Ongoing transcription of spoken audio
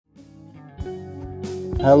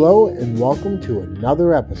Hello and welcome to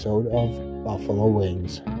another episode of Buffalo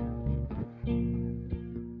Wings.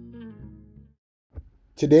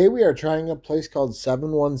 Today we are trying a place called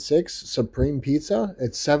 716 Supreme Pizza.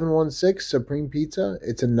 It's 716 Supreme Pizza.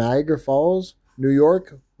 It's in Niagara Falls, New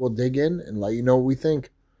York. We'll dig in and let you know what we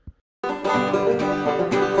think.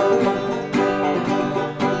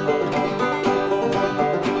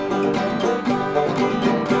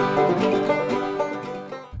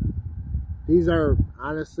 These are,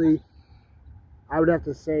 honestly, I would have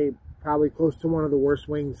to say, probably close to one of the worst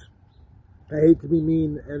wings. I hate to be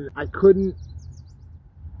mean, and I can't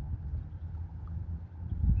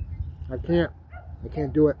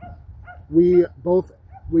do it. We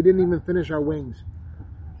didn't even finish our wings.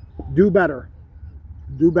 Do better.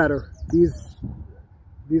 Do better.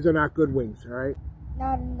 These are not good wings, all right?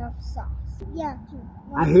 Not enough sauce. Yeah,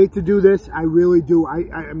 I hate to do this. I really do.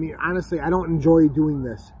 I mean, honestly, I don't enjoy doing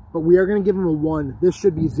this. But we are going to give them a 1. This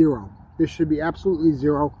should be 0. This should be absolutely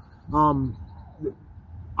 0.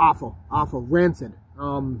 Awful. Rancid.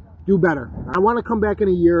 Do better. I want to come back in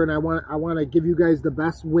a year and I want to give you guys the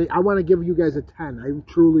best way. I want to give you guys a 10.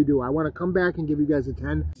 I truly do. I want to come back and give you guys a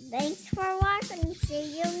 10. Thanks for watching.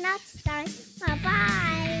 See you next time. Bye-bye.